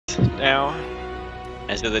now,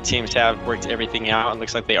 as the teams have worked everything out. It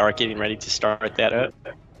looks like they are getting ready to start that up.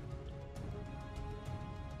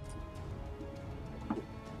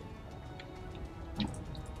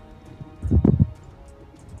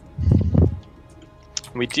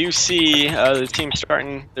 We do see the team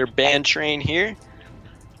starting their band train here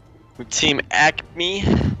with Team Acme.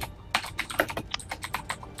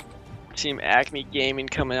 Team Acme Gaming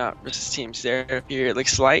coming out versus Team Zeref here. It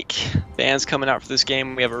looks like bands coming out for this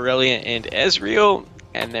game. We have Aurelia and Ezreal,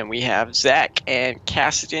 and then we have Zach and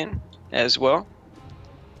Cassidon as well.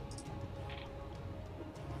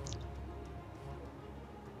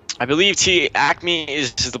 I believe Team Acme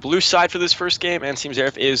is the blue side for this first game, and Team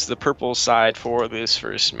Zeref is the purple side for this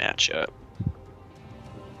first matchup,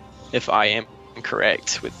 if I am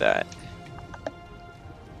correct with that.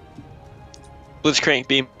 Blitzcrank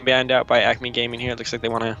being banned out by Acme Gaming here. It looks like they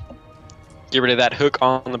want to get rid of that hook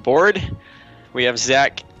on the board. We have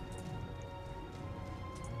Zach,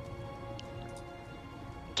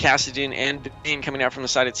 Cassidon, and Bane coming out from the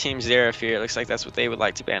side of Team Zeref here. It looks like that's what they would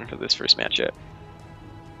like to ban for this first matchup.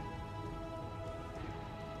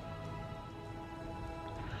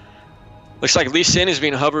 Looks like Lee Sin is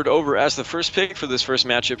being hovered over as the first pick for this first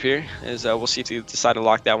matchup here, as we'll see if they decide to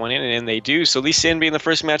lock that one in, and they do. So Lee Sin being the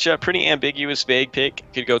first matchup, pretty ambiguous, vague pick.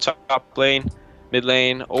 Could go top lane, mid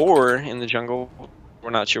lane, or in the jungle. We're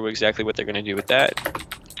not sure exactly what they're going to do with that.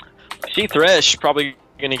 See Thresh probably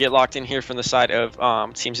going to get locked in here from the side of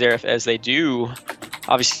Team Zeref, as they do.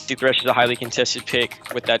 Obviously, Thresh is a highly contested pick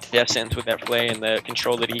with that death sentence, with that play, and the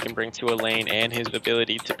control that he can bring to a lane, and his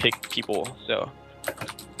ability to pick people. So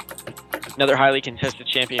another highly contested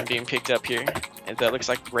champion being picked up here, and that looks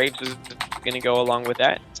like Graves is going to go along with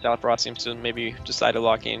that. Salafrost seems to maybe decide to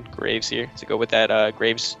lock in Graves here to go with that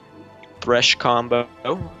Graves Thresh combo.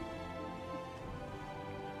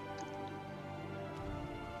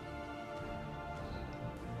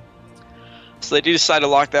 So they do decide to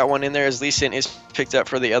lock that one in there, as Lee Sin is picked up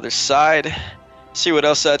for the other side. See what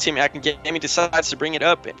else Team Acme Gaming decides to bring it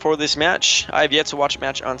up for this match. I have yet to watch a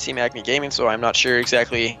match on Team Acme Gaming, so I'm not sure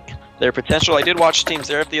exactly their potential. I did watch Team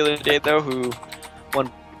Zeref the other day, though, who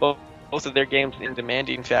won both of their games in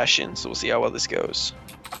demanding fashion, so we'll see how well this goes.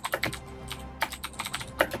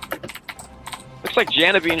 Looks like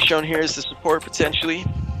Janna being shown here as the support, potentially.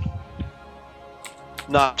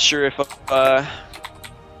 Not sure if gonna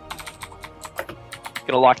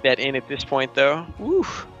lock that in at this point, though. Woo.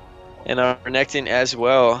 And Renekton as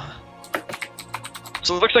well.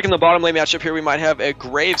 So it looks like in the bottom lane matchup here, we might have a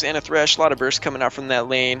Graves and a Thresh. A lot of bursts coming out from that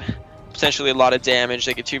lane. Potentially a lot of damage.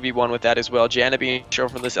 They could 2v1 with that as well. Janna being shown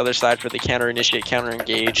from this other side for the counter initiate, counter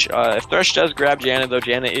engage. If Thresh does grab Janna, though,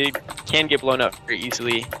 Janna can get blown up very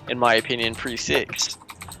easily, in my opinion, pre-6.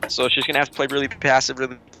 So she's going to have to play really passive,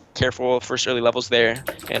 really careful first early levels there,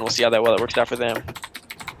 and we'll see how that well it works out for them.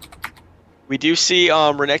 We do see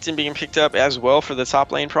Renekton being picked up as well for the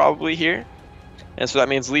top lane probably here. And so that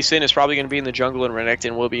means Lee Sin is probably going to be in the jungle, and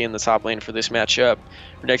Renekton will be in the top lane for this matchup.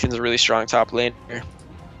 Renekton's a really strong top laner.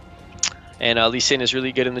 And Lee Sin is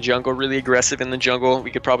really good in the jungle, really aggressive in the jungle.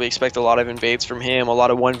 We could probably expect a lot of invades from him, a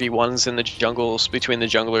lot of 1v1s in the jungles between the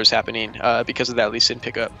junglers happening because of that Lee Sin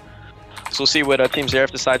pickup. So we'll see what Team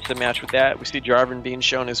Zeref decides to match with that. We see Jarvan being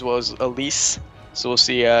shown as well as Elise. So we'll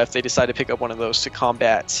see if they decide to pick up one of those to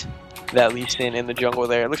combat that Lee Sin in the jungle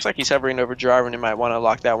there. It looks like he's hovering over Jarvan and might want to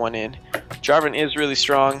lock that one in. Jarvan is really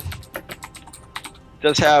strong.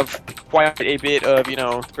 Does have quite a bit of,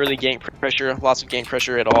 early gank pressure, lots of gank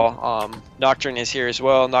pressure at all. Nocturne is here as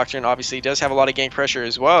well. Nocturne obviously does have a lot of gank pressure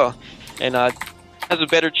as well, and has a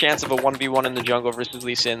better chance of a 1v1 in the jungle versus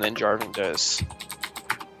Lee Sin than Jarvan does.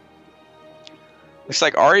 Looks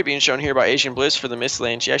like Ahri being shown here by Asian Bliss for the mid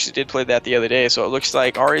lane. She actually did play that the other day, so it looks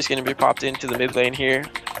like Ahri is going to be popped into the mid lane here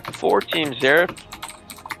for Team Zeref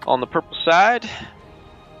on the purple side.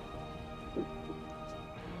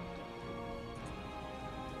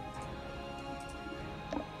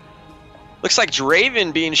 Looks like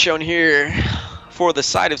Draven being shown here for the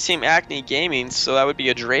side of Team Acme Gaming, so that would be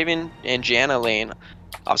a Draven and Janna lane.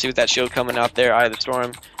 Obviously with that shield coming out there, Eye of the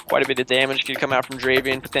Storm, quite a bit of damage could come out from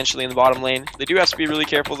Draven, potentially in the bottom lane. They do have to be really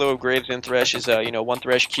careful though. Graves and Thresh is, one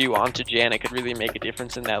Thresh Q onto Janna could really make a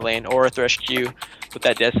difference in that lane, or a Thresh Q with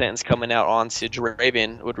that death sentence coming out onto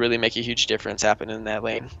Draven would really make a huge difference happen in that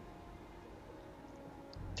lane.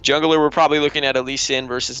 Jungler, we're probably looking at a Lee Sin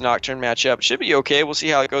versus Nocturne matchup. Should be okay. We'll see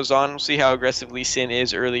how it goes on. We'll see how aggressive Lee Sin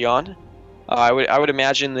is early on. I would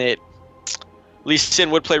imagine that Lee Sin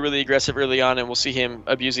would play really aggressive early on, and we'll see him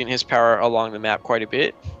abusing his power along the map quite a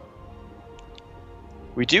bit.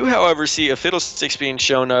 We do, however, see a Fiddlesticks being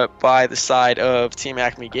shown up by the side of Team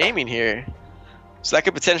Acme Gaming here. So that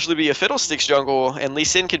could potentially be a Fiddlesticks jungle, and Lee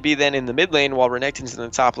Sin could be then in the mid lane while Renekton's in the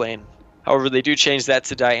top lane. However, they do change that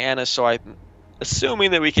to Diana, so I'm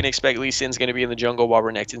assuming that we can expect Lee Sin's going to be in the jungle while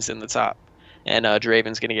Renekton's in the top. And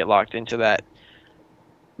Draven's going to get locked into that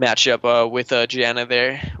matchup with Janna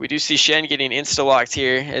there. We do see Shen getting insta-locked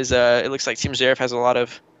here, as it looks like Team Zeref has a lot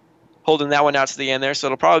of holding that one out to the end there. So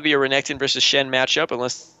it'll probably be a Renekton versus Shen matchup,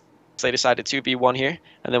 unless they decided to be one here.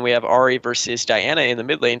 And then we have Ahri versus Diana in the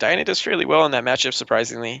mid lane. Diana does fairly well in that matchup,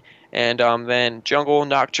 surprisingly. And then jungle,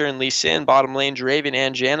 Nocturne, Lee Sin, bottom lane, Draven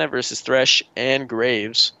and Janna versus Thresh and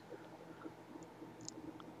Graves.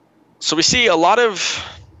 So we see a lot of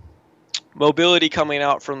mobility coming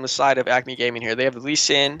out from the side of Acme Gaming here. They have Lee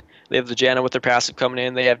Sin, they have the Janna with their passive coming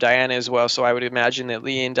in, they have Diana as well, so I would imagine that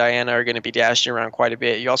Lee and Diana are going to be dashing around quite a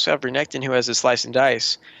bit. You also have Renekton, who has a slice and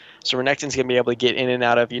dice, so Renekton's going to be able to get in and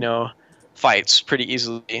out of, fights pretty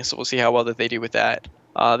easily, so we'll see how well that they do with that.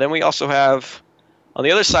 Then we also have, on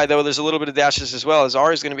the other side though, there's a little bit of dashes as well, as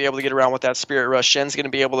Ahri's going to be able to get around with that Spirit Rush, Shen's going to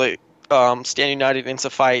be able to stand united into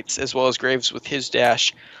fights, as well as Graves with his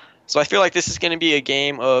dash. So I feel like this is going to be a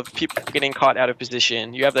game of people getting caught out of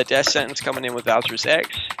position. You have that death sentence coming in with Valzer's X.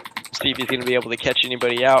 See if he's going to be able to catch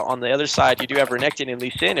anybody out. On the other side, you do have Renekton and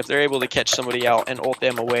Lee Sin if they're able to catch somebody out and ult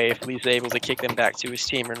them away, if Lee's able to kick them back to his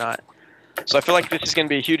team or not. So I feel like this is going to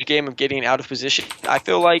be a huge game of getting out of position. I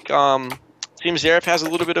feel like Team Zeref has a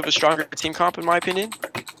little bit of a stronger team comp in my opinion,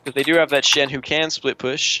 because they do have that Shen who can split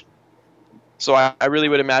push. So I really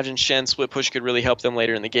would imagine Shen split push could really help them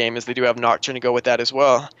later in the game, as they do have Nocturne to go with that as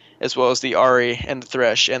well as the Ahri and the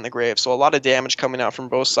Thresh and the Grave. So a lot of damage coming out from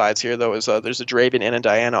both sides here, though, as there's a Draven and a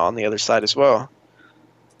Diana on the other side as well.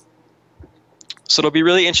 So it'll be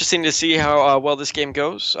really interesting to see how well this game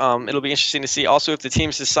goes. It'll be interesting to see also if the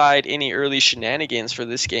teams decide any early shenanigans for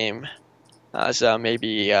this game. As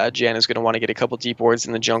maybe Janna's going to want to get a couple deep wards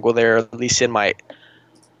in the jungle there, or at least Sin might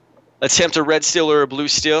attempt a red steal or a blue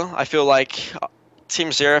steal. I feel like Team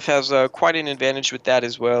Zeref has quite an advantage with that,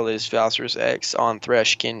 as well as Valzer's X on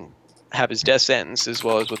Thresh can have his death sentence, as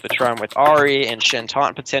well as with the charm with Ahri and Shen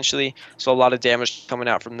taunt potentially. So a lot of damage coming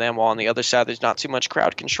out from them, while on the other side there's not too much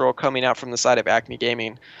crowd control coming out from the side of Acme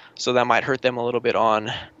Gaming. So that might hurt them a little bit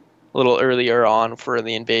a little earlier on for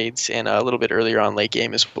the invades, and a little bit earlier on late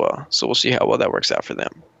game as well. So we'll see how well that works out for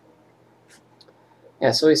them.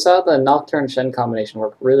 Yeah, so we saw the Nocturne Shen combination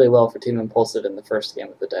work really well for Team Impulsive in the first game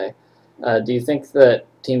of the day. Do you think that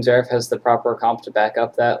Team Zeref has the proper comp to back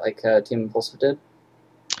up that, like Team Impulsive did?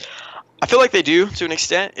 I feel like they do, to an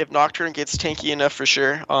extent. If Nocturne gets tanky enough, for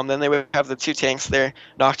sure, then they would have the two tanks there.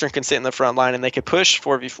 Nocturne can sit in the front line, and they could push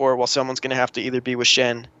 4v4 while someone's going to have to either be with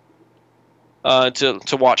Shen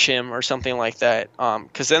to watch him or something like that.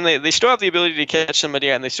 Because then they still have the ability to catch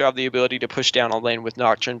somebody out, and they still have the ability to push down a lane with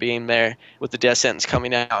Nocturne being there, with the death sentence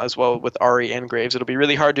coming out as well with Ahri and Graves. It'll be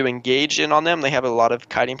really hard to engage in on them. They have a lot of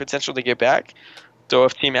kiting potential to get back. So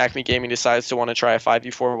if Team Acme Gaming decides to want to try a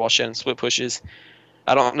 5v4 while Shen split pushes,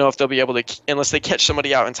 I don't know if they'll be able to, unless they catch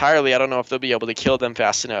somebody out entirely, I don't know if they'll be able to kill them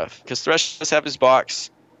fast enough. Because Thresh does have his box,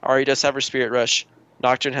 Ahri does have her Spirit Rush,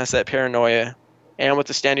 Nocturne has that Paranoia, and with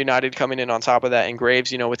the Stand United coming in on top of that, and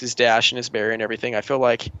Graves, with his dash and his barrier and everything, I feel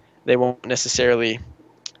like they won't necessarily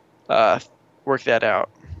work that out.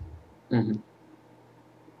 Mm-hmm.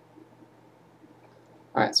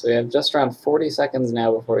 Alright, so we have just around 40 seconds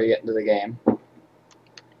now before we get into the game.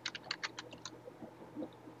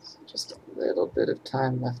 So just a little bit of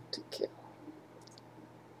time left to kill.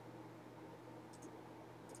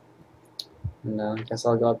 No, I guess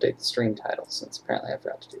I'll go update the stream title, since apparently I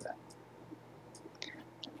forgot to do that.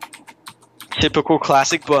 Typical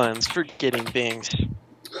classic Buns, forgetting things.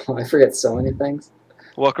 Oh, I forget so many things.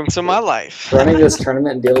 Welcome to my life. Running this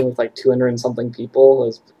tournament and dealing with like 200 and something people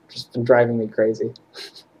has just been driving me crazy.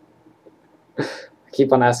 I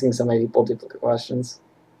keep on asking so many people duplicate questions.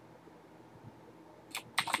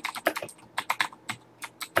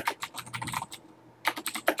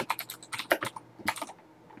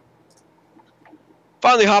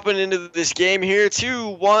 Finally hopping into this game here,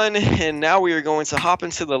 2-1, and now we are going to hop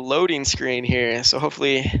into the loading screen here. So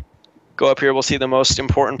hopefully go up here, we'll see the most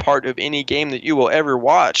important part of any game that you will ever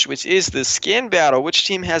watch, which is the skin battle. Which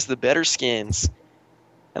team has the better skins?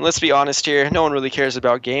 And let's be honest here, no one really cares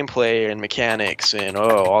about gameplay and mechanics and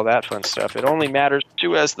all that fun stuff. It only matters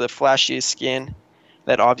who has the flashiest skin.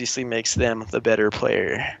 That obviously makes them the better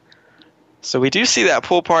player. So we do see that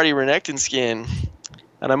pool party Renekton skin.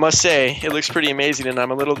 And I must say, it looks pretty amazing, and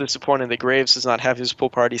I'm a little disappointed that Graves does not have his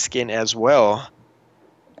pool party skin as well.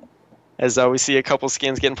 As we see a couple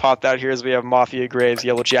skins getting popped out here, as we have Mafia Graves,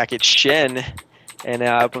 Yellow Jacket Shen, and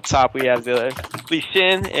up top we have the Lee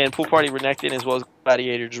Sin and pool party Renekton, as well as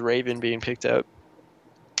Gladiator's Raven being picked up.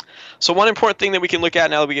 So one important thing that we can look at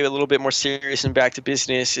now that we get a little bit more serious and back to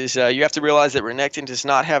business is you have to realize that Renekton does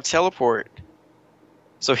not have teleport.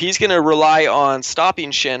 So he's going to rely on stopping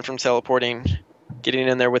Shen from teleporting, getting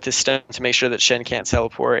in there with his stun to make sure that Shen can't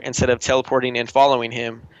teleport instead of teleporting and following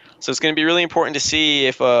him. So it's going to be really important to see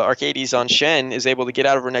if Arcades on Shen is able to get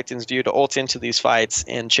out of Renekton's view to ult into these fights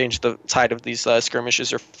and change the tide of these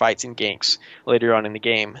skirmishes or fights and ganks later on in the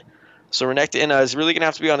game. So Renekton is really going to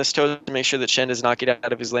have to be on his toes to make sure that Shen does not get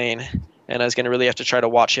out of his lane. And is going to really have to try to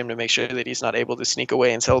watch him to make sure that he's not able to sneak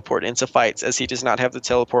away and teleport into fights, as he does not have the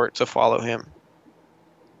teleport to follow him.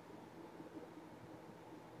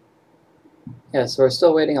 Yeah, so we're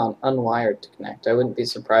still waiting on Unwired to connect. I wouldn't be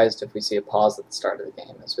surprised if we see a pause at the start of the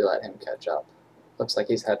game as we let him catch up. Looks like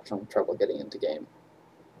he's had some trouble getting into game.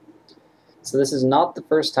 So this is not the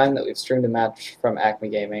first time that we've streamed a match from Acme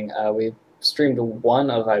Gaming. We've streamed one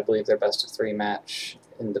of, I believe, their best of 3 match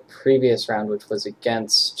in the previous round, which was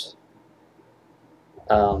against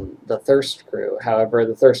the Thirst Crew. However,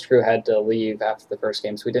 the Thirst Crew had to leave after the first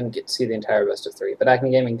game, so we didn't get to see the entire best of 3. But Acme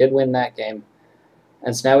Gaming did win that game.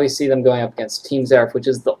 And so now we see them going up against Team Zeref, which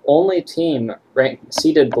is the only team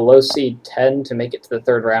seeded below seed 10 to make it to the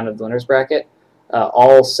 3rd round of the winners bracket.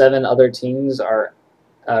 All 7 other teams are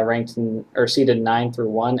ranked in, or seeded 9 through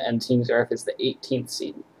 1, and Team Zeref is the 18th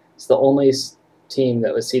seed. It's the only team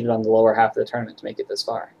that was seeded on the lower half of the tournament to make it this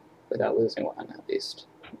far, without losing one at least.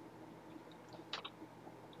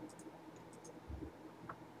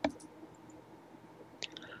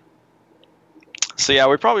 So yeah,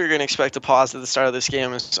 we're probably going to expect a pause at the start of this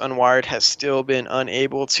game as Unwired has still been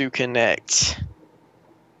unable to connect.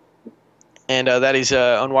 And that is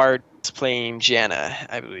Unwired playing Janna,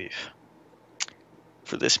 I believe,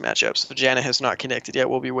 for this matchup. So Janna has not connected yet.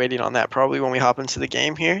 We'll be waiting on that probably when we hop into the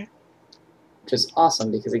game here. Which is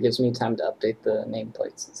awesome because it gives me time to update the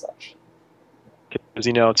nameplates and such. Because,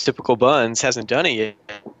 you know, typical Buns hasn't done it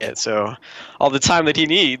yet, so all the time that he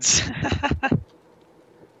needs.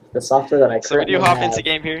 The software that I So we do currently hop have... into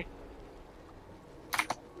game here.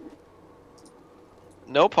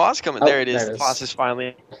 No pause coming. Oh, there it is. The pause has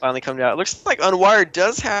finally coming out. It looks like Unwired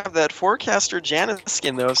does have that Forecaster Janna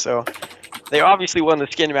skin though, so they obviously won the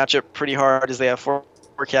skin matchup pretty hard as they have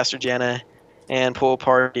Forecaster Janna and Pool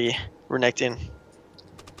Party Renekton.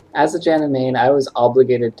 As a Janna main, I was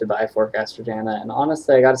obligated to buy Forecaster Janna, and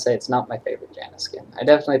honestly, I gotta say it's not my favorite Janna skin. I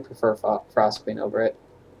definitely prefer Frost Queen over it.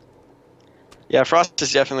 Yeah, Frost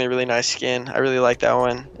is definitely a really nice skin. I really like that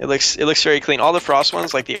one. It looks very clean. All the Frost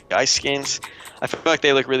ones, like the ice skins, I feel like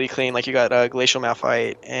they look really clean. Like you got Glacial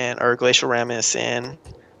Malphite or Glacial Rammus and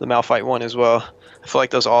the Malphite one as well. I feel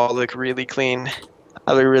like those all look really clean.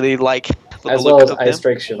 I really like the as look well as of Ice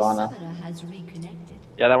them. Drake Shyvana.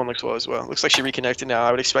 Yeah, that one looks well as well. Looks like she reconnected now.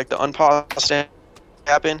 I would expect the unpause to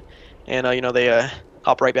happen, and you know, they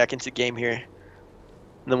hop right back into the game here.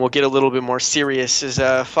 And then we'll get a little bit more serious as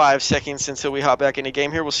 5 seconds until we hop back into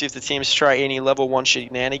game here. We'll see if the teams try any level 1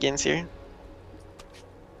 shenanigans here.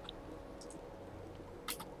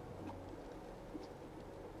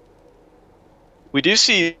 We do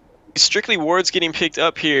see strictly wards getting picked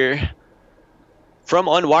up here from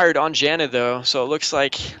Unwired on Janna though. So it looks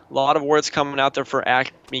like a lot of wards coming out there for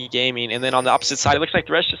Acme Gaming. And then on the opposite side, it looks like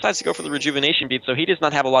Thresh decides to go for the Rejuvenation beat, so he does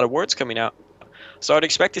not have a lot of wards coming out. So I'd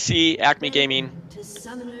expect to see Acme Gaming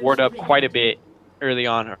ward up quite a bit early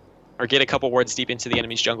on, or get a couple wards deep into the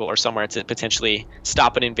enemy's jungle or somewhere to potentially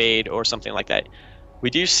stop an invade or something like that.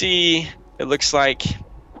 We do see, it looks like,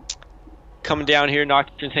 coming down here,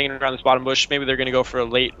 Nocturne's hanging around this bottom bush. Maybe they're going to go for a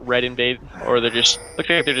late red invade, or they're just, looks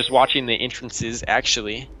like they're just watching the entrances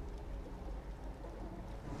actually.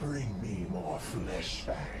 Bring me more flesh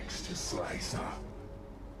bags to slice up.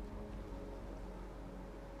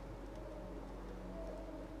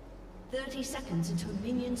 "30 seconds until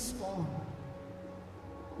minions spawn."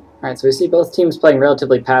 Alright, so we see both teams playing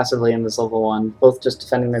relatively passively in this level 1, both just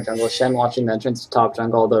defending their jungle. Shen watching the entrance to top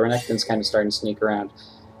jungle, although Renekton's kind of starting to sneak around.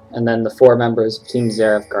 And then the 4 members of Team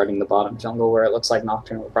Zeref guarding the bottom jungle, where it looks like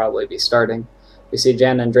Nocturne will probably be starting. We see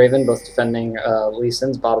Janna and Draven both defending Lee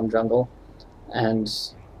Sin's bottom jungle, and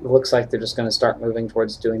it looks like they're just going to start moving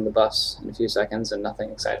towards doing the buffs in a few seconds, and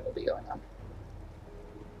nothing exciting will be going on.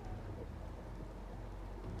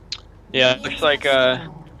 Yeah, it looks like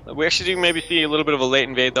we actually do maybe see a little bit of a late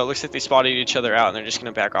invade though. It looks like they spotted each other out and they're just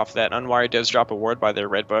going to back off that. Unwired does drop a ward by their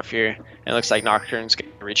red buff here, and it looks like Nocturne's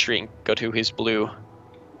going to retreat and go to his blue.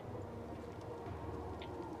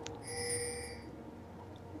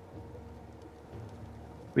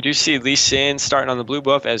 We do see Lee Sin starting on the blue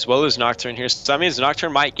buff as well as Nocturne here, so that means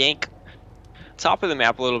Nocturne might gank top of the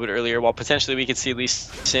map a little bit earlier, while potentially we could see Lee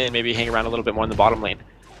Sin maybe hang around a little bit more in the bottom lane.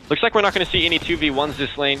 Looks like we're not going to see any 2v1s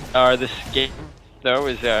this lane, or this game, though,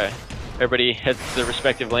 as everybody heads to their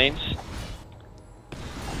respective lanes.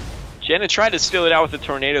 Janet tried to steal it out with the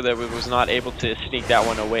tornado, though, but was not able to sneak that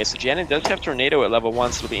one away. So Janet does have tornado at level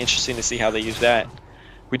 1, so it'll be interesting to see how they use that.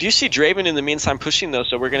 We do see Draven in the meantime pushing, though,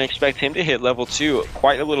 so we're going to expect him to hit level 2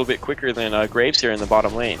 quite a little bit quicker than Graves here in the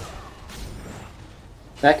bottom lane.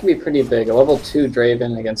 That can be pretty big. A level 2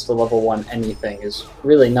 Draven against a level 1 anything is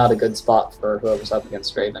really not a good spot for whoever's up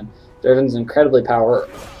against Draven. Draven's incredibly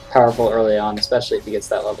powerful early on, especially if he gets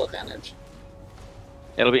that level advantage.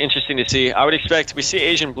 It'll be interesting to see. I would expect we see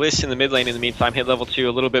Asian Bliss in the mid lane in the meantime hit level 2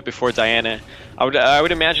 a little bit before Diana. I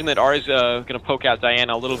would imagine that R is going to poke out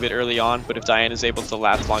Diana a little bit early on, but if Diana is able to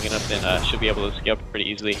last long enough, then she'll be able to scale pretty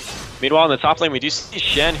easily. Meanwhile, in the top lane, we do see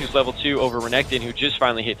Shen, who's level 2 over Renekton, who just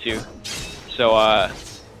finally hit 2. So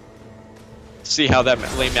see how that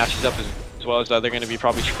lane matches up as well as they're going to be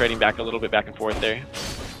probably trading back a little bit back and forth there.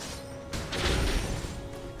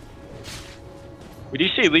 We do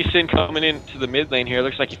see Lee Sin coming into the mid lane here.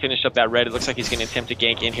 Looks like he finished up that red. It looks like he's going to attempt to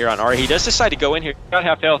gank in here on Ari. He does decide to go in here. Got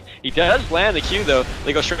half health. He does land the Q though.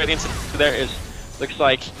 They go straight into there. Looks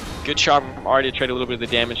like good job from Ari to trade a little bit of the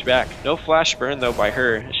damage back. No flash burn though by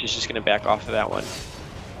her. She's just going to back off of that one.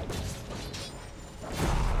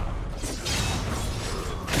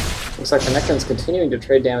 Looks like Renekton's continuing to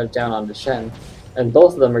trade damage down onto Shen, and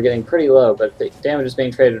both of them are getting pretty low, but the damage is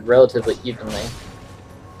being traded relatively evenly.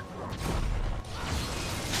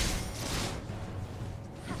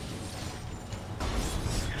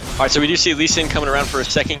 Alright, so we do see Lee Sin coming around for a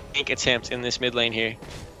second gank attempt in this mid lane here.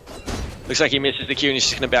 Looks like he misses the Q and he's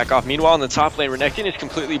just going to back off. Meanwhile, in the top lane, Renekton is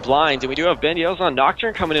completely blind, and we do have Ben Yells on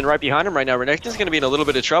Nocturne coming in right behind him right now. Renekton's going to be in a little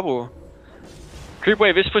bit of trouble. Creep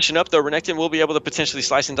wave is pushing up though. Renekton will be able to potentially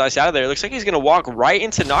slice and dice out of there. Looks like he's going to walk right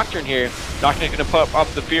into Nocturne here. Nocturne's going to pop up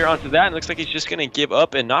the fear onto that, and looks like he's just going to give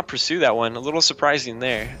up and not pursue that one. A little surprising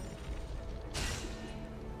there.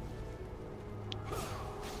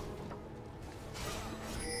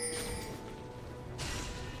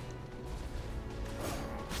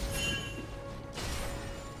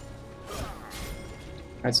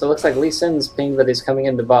 Alright, so it looks like Lee Sin's pinged that he's coming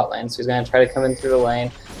into bot lane, so he's going to try to come in through the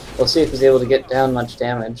lane. We'll see if he's able to get down much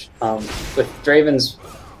damage. With Draven's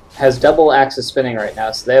has double axis spinning right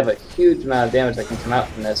now, so they have a huge amount of damage that can come out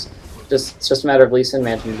from this. It's just a matter of Lee Sin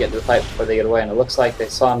managing to get into the fight before they get away, and it looks like they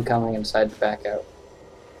saw him coming and decided to back out.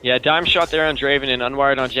 Yeah, dime shot there on Draven and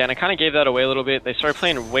unwired on Jan. I kind of gave that away a little bit. They started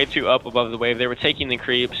playing way too up above the wave. They were taking the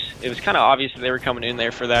creeps. It was kind of obvious that they were coming in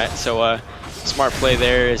there for that. So smart play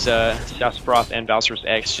there is Southsproth and Valsor's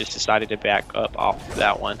X just decided to back up off of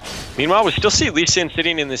that one. Meanwhile, we still see Lee Sin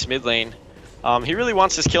sitting in this mid lane. He really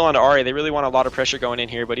wants this kill onto Ahri. They really want a lot of pressure going in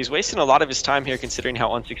here, but he's wasting a lot of his time here considering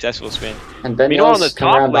how unsuccessful it's been. And Ben Yells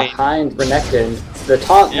come around behind Renekton. The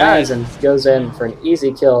taunt lands and goes in for an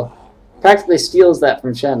easy kill. Practically steals that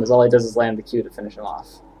from Shen, as all he does is land the Q to finish him off.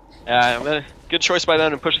 Good choice by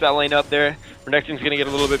them to push that lane up there. Renekton's going to get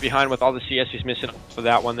a little bit behind with all the CS he's missing for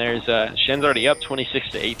that one. There's Shen's already up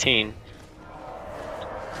 26 to 18.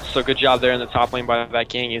 So good job there in the top lane by that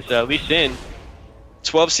gang. Is Lee Sin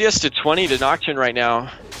 12 CS to 20 to Nocturne right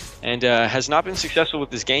now, and has not been successful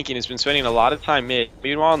with this ganking. Has been spending a lot of time mid.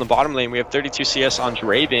 Meanwhile, in the bottom lane, we have 32 CS on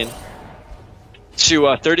Draven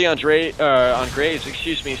to 30 on Graves,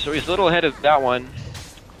 excuse me. So he's a little ahead of that one,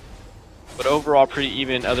 but overall pretty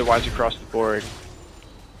even otherwise across the board.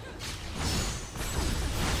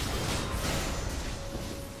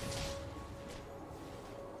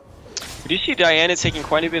 We do see Diana taking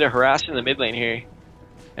quite a bit of harass in the mid lane here,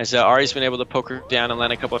 as Ahri's been able to poke her down and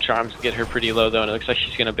land a couple of charms to get her pretty low though, and it looks like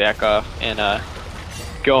she's going to back off and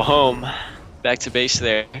go home, back to base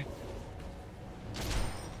there.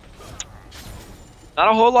 Not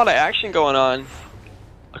a whole lot of action going on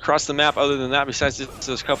across the map other than that, besides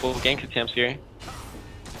those couple of gank attempts here.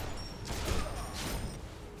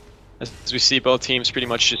 As we see both teams pretty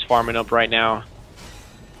much just farming up right now.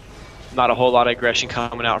 Not a whole lot of aggression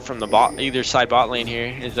coming out from the either side bot lane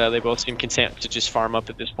here, as they both seem content to just farm up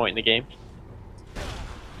at this point in the game.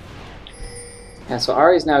 Yeah, so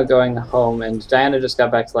Ahri's now going home, and Diana just got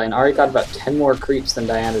back to lane. Ahri got about 10 more creeps than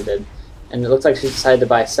Diana did. And it looks like she decided to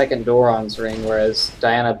buy a second Doron's ring, whereas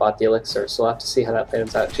Diana bought the elixir, so we'll have to see how that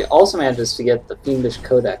plays out. She also manages to get the Fiendish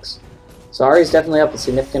Codex. So Ahri's definitely up a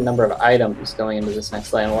significant number of items going into this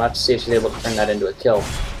next lane. We'll have to see if she's able to turn that into a kill.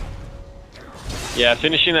 Yeah,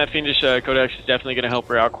 finishing that Fiendish Codex is definitely going to help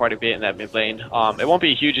her out quite a bit in that mid lane. It won't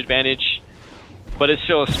be a huge advantage, but it's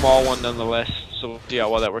still a small one nonetheless, so we'll see how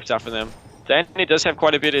well that works out for them. Diana does have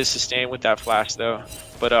quite a bit of sustain with that flash though,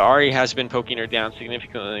 but Ari has been poking her down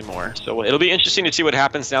significantly more. So it'll be interesting to see what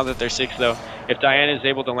happens now that they're 6 though. If Diana is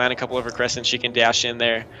able to land a couple of her crescents, she can dash in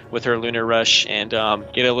there with her Lunar Rush and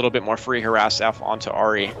get a little bit more free harass off onto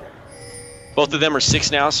Ari. Both of them are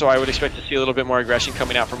 6 now, so I would expect to see a little bit more aggression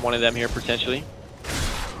coming out from one of them here potentially.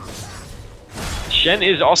 Shen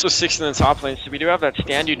is also 6 in the top lane, so we do have that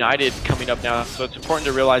Stand United coming up now, so it's important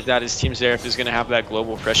to realize that as Team Zeref is going to have that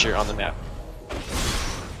global pressure on the map.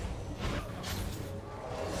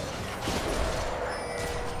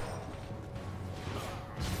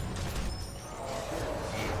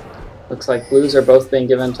 Looks like blues are both being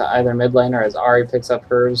given to either mid laner as Ari picks up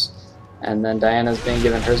hers, and then Diana's being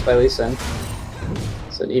given hers by Lee Sin.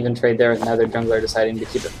 So an even trade there with neither jungler deciding to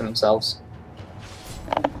keep it for themselves.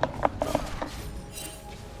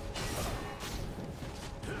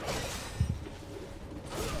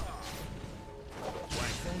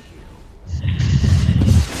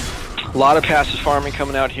 A lot of passive farming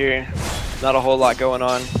coming out here, not a whole lot going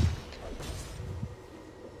on.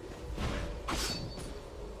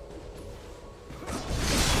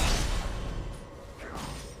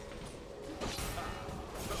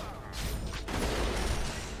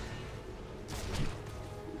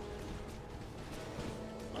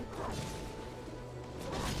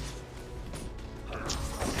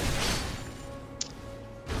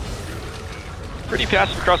 Pretty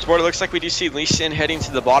passive across the board. It looks like we do see Lee Sin heading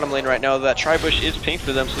to the bottom lane right now. That Tri-Bush is pink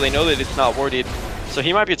for them, so they know that it's not warded. So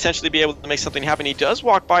he might potentially be able to make something happen. He does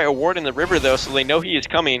walk by a ward in the river, though, so they know he is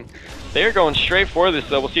coming. They are going straight for this,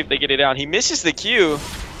 though. We'll see if they get it out. He misses the Q.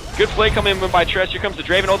 Good play coming in by Tresh. Here comes the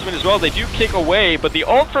Draven ultimate as well. They do kick away, but the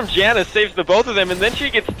ult from Janna saves the both of them, and then she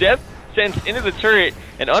gets death sent into the turret,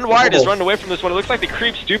 and Unwired is running away from this one. It looks like the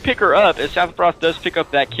creeps do pick her up, as Saffrost does pick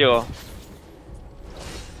up that kill.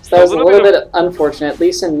 That was a little bit unfortunate.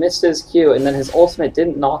 Lee Sin missed his Q, and then his ultimate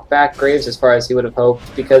didn't knock back Graves as far as he would have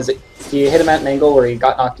hoped, because he hit him at an angle where he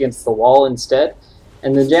got knocked against the wall instead.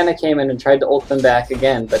 And then Janna came in and tried to ult them back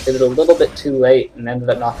again, but did it a little bit too late and ended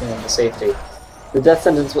up knocking him to safety. The death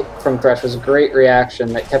sentence from Thresh was a great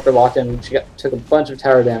reaction that kept her locked in. She took a bunch of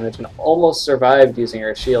tower damage and almost survived using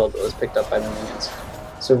her shield, but was picked up by the minions.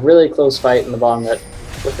 So really close fight in the bottom that,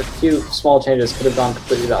 with a few small changes, could have gone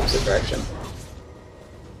completely the opposite direction.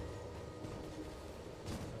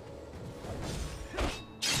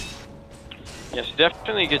 Yes,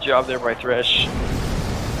 definitely a good job there by Thresh.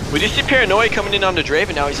 We do see Paranoia coming in onto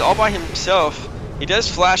Draven now. He's all by himself. He does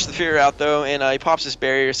flash the fear out though, and he pops his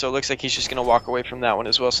barrier, so it looks like he's just going to walk away from that one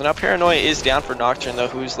as well. So now Paranoia is down for Nocturne though,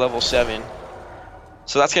 who's level 7.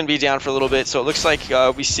 So that's going to be down for a little bit. So it looks like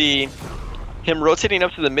we see him rotating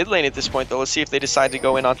up to the mid lane at this point though. Let's see if they decide to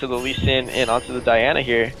go in onto the Lee Sin and onto the Diana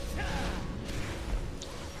here.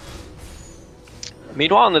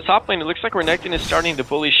 Meanwhile, in the top lane, it looks like Renekton is starting to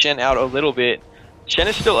bully Shen out a little bit. Shen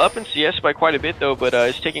is still up in CS by quite a bit, though, but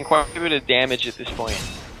is taking quite a bit of damage at this point.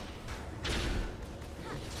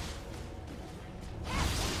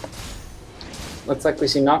 Looks like we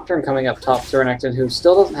see Nocturne coming up top to Renekton, who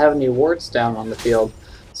still doesn't have any wards down on the field.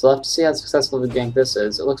 So we'll have to see how successful the gank this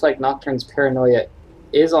is. It looks like Nocturne's Paranoia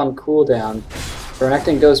is on cooldown.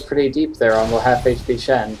 Renekton goes pretty deep there on the half HP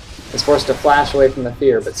Shen. Is forced to flash away from the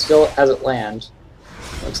fear, but still has it land.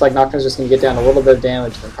 Looks like Nocturne's just going to get down a little bit of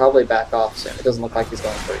damage and probably back off soon. It doesn't look like he's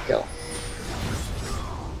going for a kill.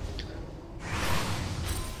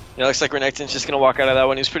 Yeah, looks like Renekton's just going to walk out of that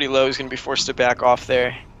one. He's pretty low. He's going to be forced to back off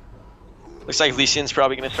there. Looks like Lee Sin's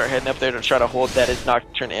probably going to start heading up there to try to hold that as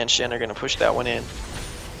Nocturne and Shen are going to push that one in.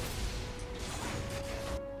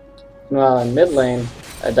 Well, in mid lane,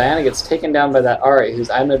 Diana gets taken down by that Ari,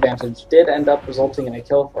 whose item advantage did end up resulting in a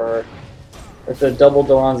kill for her. With the double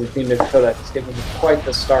Delons and Theme Dakota, it's given quite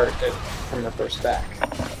the start from the first back.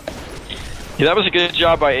 Yeah, that was a good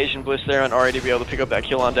job by Asian Bliss there on Ari to be able to pick up that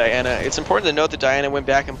kill on Diana. It's important to note that Diana went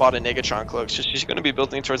back and bought a Negatron cloak, so she's going to be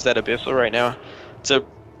building towards that Abyssal right now to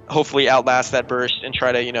hopefully outlast that burst and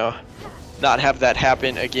try to, you know, not have that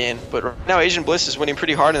happen again. But right now Asian Bliss is winning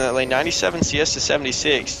pretty hard in that lane, 97 CS to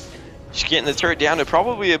 76. She's getting the turret down to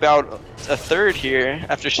probably about a third here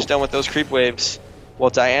after she's done with those creep waves, while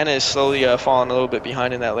Diana is slowly falling a little bit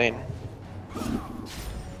behind in that lane.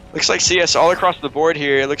 Looks like CS all across the board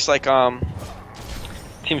here. It looks like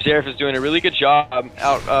Team Zeref is doing a really good job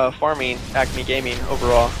out farming Acme Gaming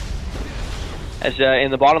overall. As in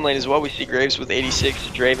the bottom lane as well, we see Graves with 86,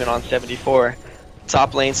 Draven on 74.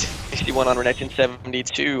 Top lane 61 on Renekton,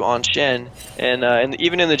 72 on Shen, and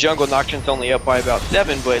even in the jungle, Nocturne's only up by about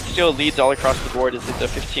 7, but it still leads all across the board as it's a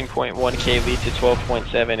 15.1k lead to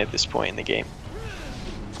 12.7 at this point in the game.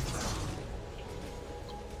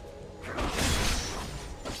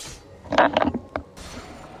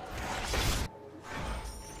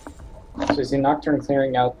 we see Nocturne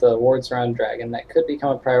clearing out the wards around Dragon. That could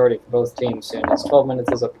become a priority for both teams soon, as 12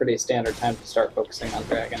 minutes is a pretty standard time to start focusing on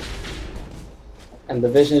Dragon. And the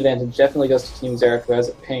vision advantage definitely goes to Team Zeref, who has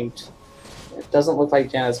it pinked. It doesn't look like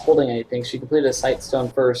Janna's holding any pink. She completed a Sight Stone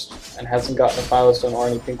first and hasn't gotten a Philo Stone or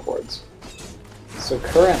any pink wards. So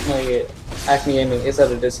currently, Acme aiming is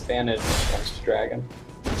at a disadvantage when it comes to Dragon.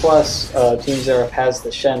 Plus, Team Zeref has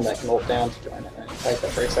the Shen that can ult down to join it, and in fact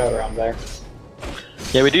that breaks out around there.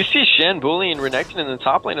 Yeah, we do see Shen bullying Renekton in the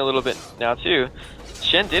top lane a little bit now too.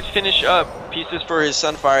 Shen did finish up pieces for his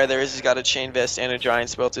Sunfire there, as he's got a Chain Vest and a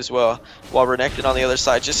Giant's Belt as well, while Renekton on the other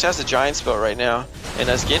side just has a Giant's Belt right now, and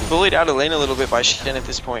is getting bullied out of lane a little bit by Shen at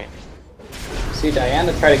this point. See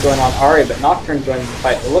Diana try to go in on Ahri, but Nocturne joins the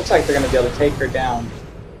fight. It looks like they're going to be able to take her down.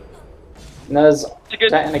 Nuz,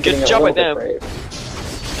 Diana getting a little bit brave.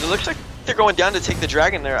 And it looks like they're going down to take the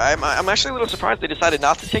Dragon there. I'm actually a little surprised they decided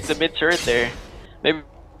not to take the mid turret there. Maybe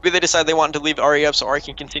they decided they wanted to leave Ahri up so Ahri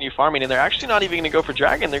can continue farming, and they're actually not even going to go for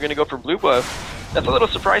Dragon, they're going to go for blue buff. That's a little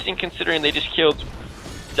surprising considering they just killed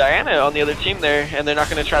Diana on the other team there, and they're not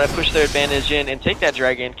going to try to push their advantage in and take that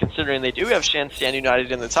Dragon, considering they do have Shen stand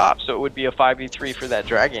united in the top, so it would be a 5v3 for that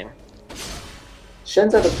Dragon.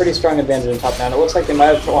 Shen's at a pretty strong advantage in top now, and it looks like they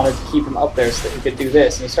might have wanted to keep him up there so that he could do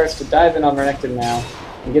this, and he starts to dive in on Renekton now,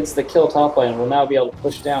 and gets the kill top lane, and will now be able to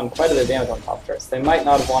push down quite a bit of damage on top turrets. They might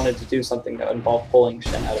not have wanted to do something that involved pulling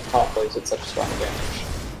Shen out of top because it's such a strong advantage.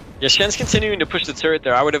 Yeah, Shen's continuing to push the turret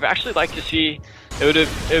there. I would have actually liked to see, it would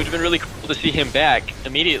have been really cool to see him back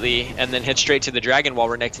immediately and then head straight to the Dragon while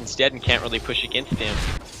Renekton's dead and can't really push against him.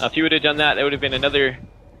 If he would have done that, that would have been another,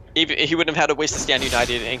 he wouldn't have had to waste a stand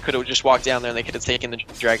united and could have just walked down there and they could have taken the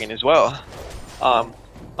Dragon as well.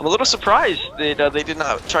 I'm a little surprised that they did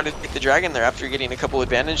not try to take the Dragon there after getting a couple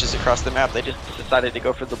advantages across the map. They just decided to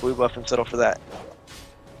go for the blue buff and settle for that.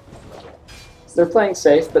 So they're playing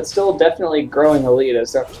safe, but still definitely growing the lead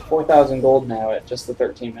as they're up to 4,000 gold now at just the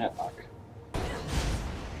 13-minute mark.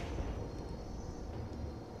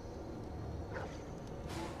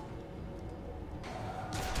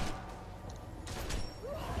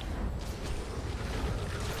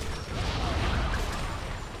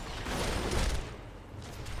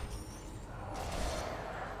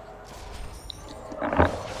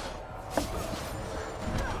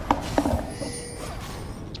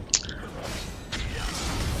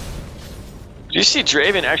 Do you see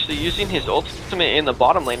Draven actually using his ultimate in the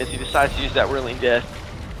bottom lane as he decides to use that Whirling Death?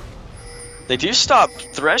 They do stop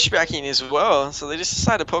Thresh backing as well, so they just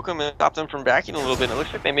decide to poke him and stop them from backing a little bit. It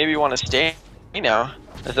looks like they maybe want to stay now,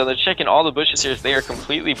 as though they're checking all the bushes here as they are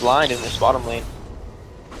completely blind in this bottom lane.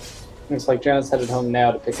 Looks like Janna's headed home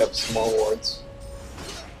now to pick up some more wards.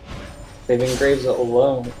 Leaving Graves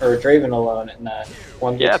alone, or Draven alone in that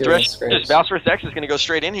 1v2. Yeah, Thresh, Valsworth X is going to go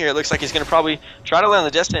straight in here. It looks like he's going to probably try to land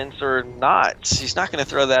the distance or not. He's not going to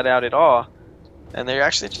throw that out at all. And they're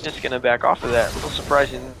actually just going to back off of that. A little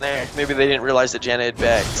surprising there. Maybe they didn't realize that Janna had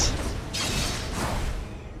backed.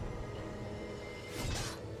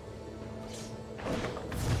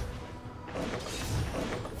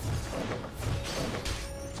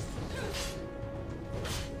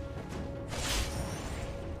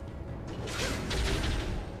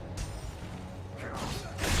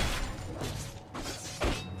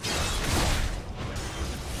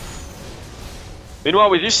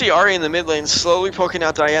 Meanwhile, we do see Ahri in the mid lane slowly poking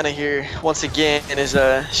out Diana here once again, and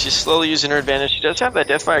she's slowly using her advantage. She does have that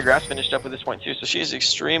Deathfire Grasp finished up at this point too, so she is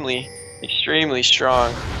extremely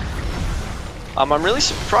strong. I'm really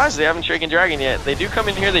surprised they haven't taken Dragon yet. They do come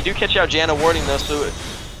in here, they do catch out Janna warding though, so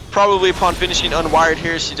probably upon finishing Unwired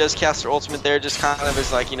here, she does cast her ultimate there, just kind of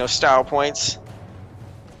as like, you know, style points.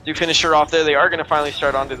 Do finish her off there. They are going to finally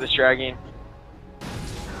start onto this Dragon.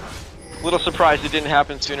 Little surprised it didn't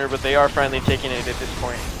happen sooner, but they are finally taking it at this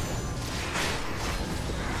point.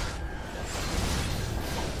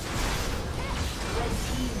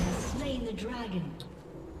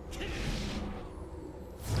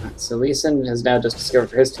 So Lee Sin has now just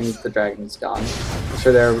discovered for his team that the Dragon is gone. I'm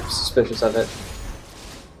sure they're suspicious of it.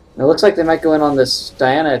 And it looks like they might go in on this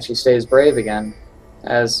Diana if she stays brave again,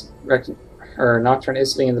 as Nocturne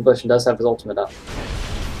is sitting in the bush and does have his ultimate up.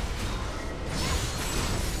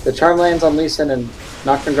 The charm lands on Lee Sin and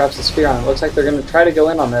Nocturne drops the spear on him. It looks like they're going to try to go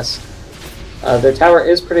in on this. Their tower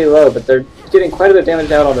is pretty low, but they're getting quite a bit of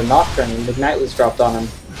damage out on the Nocturne, and Ignite was dropped on him.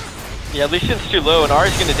 Yeah, Lee Sin's too low, and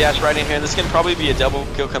Ahri's going to dash right in here, and this can probably be a double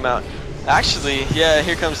kill come out. Actually, yeah,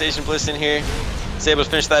 here comes Asian Bliss in here. He's able to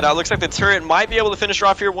finish that out. Looks like the turret might be able to finish her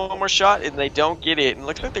off here one more shot, and they don't get it. And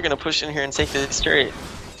looks like they're going to push in here and take this turret.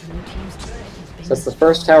 So that's the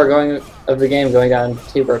first tower of the game going down in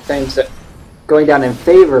favor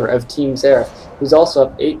of Team Zeref. who's also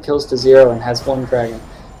up 8 kills to 0 and has 1 dragon.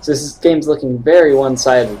 So this game's looking very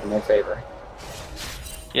one-sided in their favor.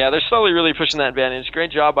 Yeah, they're slowly really pushing that advantage. Great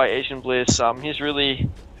job by Asian Bliss. He's really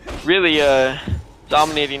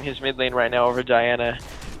dominating his mid lane right now over Diana.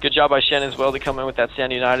 Good job by Shen as well to come in with that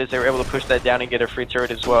Stand United. They were able to push that down and get a free turret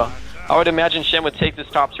as well. I would imagine Shen would take this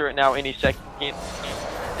top turret now any second,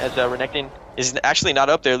 as Renekton is actually not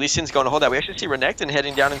up there. Lee Sin's going to hold that. We actually see Renekton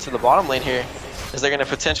heading down into the bottom lane here, as they're going to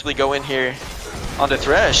potentially go in here onto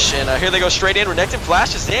Thresh, and here they go straight in. Renekton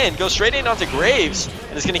flashes in, goes straight in onto Graves,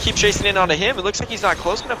 and is going to keep chasing in onto him. It looks like he's not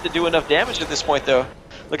close enough to do enough damage at this point, though.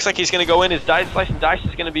 Looks like he's going to go in. His Slice and Dice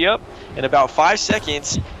is going to be up in about 5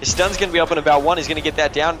 seconds. His stun's going to be up in about 1. He's going to get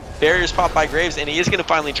that down. Barriers popped by Graves, and he is going to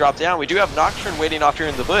finally drop down. We do have Nocturne waiting off here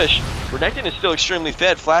in the bush. Renekton is still extremely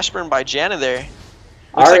fed. Flash burn by Janna there.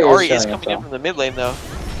 Looks like Ahri is coming in from the mid lane, though.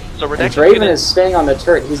 So and Draven is staying on the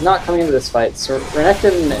turret. He's not coming into this fight. So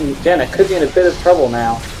Renekton and Janna could be in a bit of trouble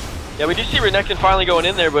now. Yeah, we do see Renekton finally going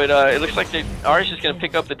in there, but it looks like Ahri's just going to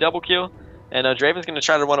pick up the double kill, and Draven's going to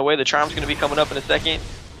try to run away. The Charm's going to be coming up in a second.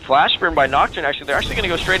 Flash burn by Nocturne, actually. They're actually going to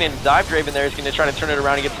go straight in and dive Draven there. He's going to try to turn it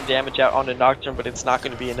around and get some damage out onto Nocturne, but it's not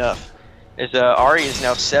going to be enough. As Ahri is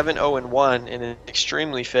now 7-0-1 and is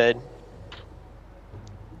extremely fed.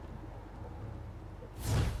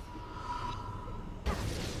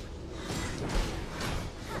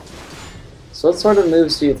 So what sort of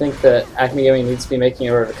moves do you think that Acme Gaming needs to be making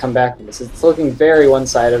in order to come back from this? It's looking very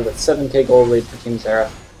one-sided with 7k gold lead for Team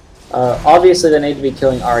Zeref. Obviously they need to be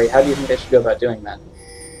killing Ahri. How do you think they should go about doing that?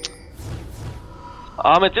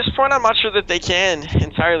 At this point, I'm not sure that they can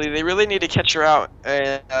entirely. They really need to catch her out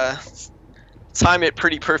and time it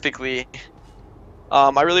pretty perfectly.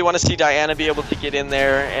 I really want to see Diana be able to get in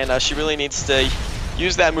there, and she really needs to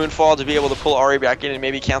use that Moonfall to be able to pull Ahri back in and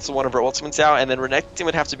maybe cancel one of her ultimates out, and then Renekton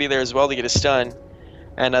would have to be there as well to get a stun.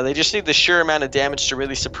 And they just need the sure amount of damage to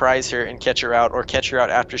really surprise her and catch her out, or catch her out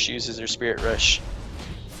after she uses her Spirit Rush.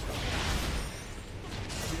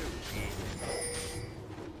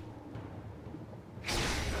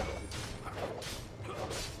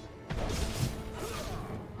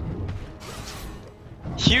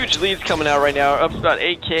 Huge leads coming out right now, up to about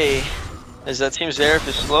 8k, as that Team Zeref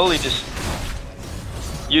is slowly just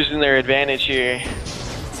using their advantage here,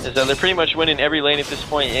 as they're pretty much winning every lane at this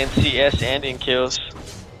point in CS and in kills.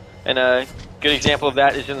 And a good example of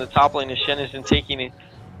that is in the top lane, as Shen has been taking an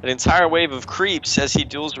entire wave of creeps as he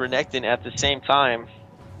duels Renekton at the same time.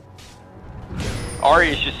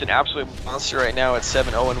 Ahri is just an absolute monster right now at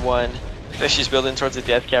 7-0-1. Looks like she's building towards a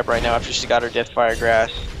death cap right now after she got her Deathfire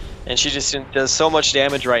Grass. And she just does so much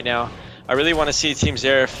damage right now. I really want to see Team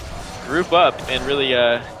Zeref group up and really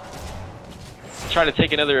try to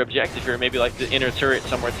take another objective here, maybe like the inner turret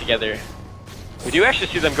somewhere together. We do actually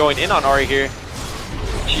see them going in on Ahri here.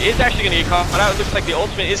 She is actually going to get caught out. It looks like the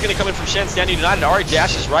ultimate is going to come in from Shen, Standing United. Ahri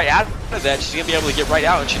dashes right out of that. She's going to be able to get right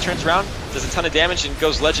out, and she turns around, does a ton of damage, and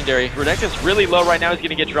goes legendary. Renekton's really low right now. He's going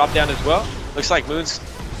to get dropped down as well. Looks like Noosh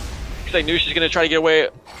is going to try to get away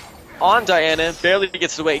on Diana, barely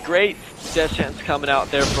gets away. Great death chance coming out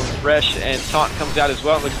there from Thresh, and Taunt comes out as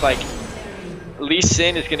well. It looks like Lee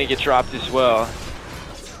Sin is going to get dropped as well.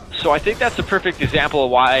 So I think that's a perfect example of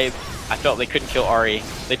why I felt they couldn't kill Ahri.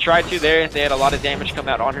 They tried to there, they had a lot of damage come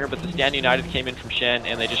out on her, but the Stand United came in from Shen,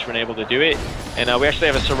 and they just weren't able to do it. And we actually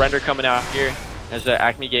have a surrender coming out here, as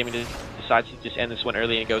Acme Gaming decides to just end this one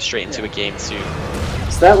early and go straight into a game 2.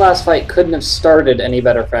 So that last fight couldn't have started any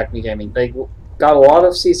better for Acme Gaming. They got a lot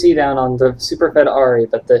of CC down on the super fed Ahri,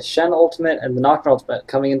 but the Shen ultimate and the Nocturne ultimate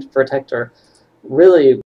coming in to protect her really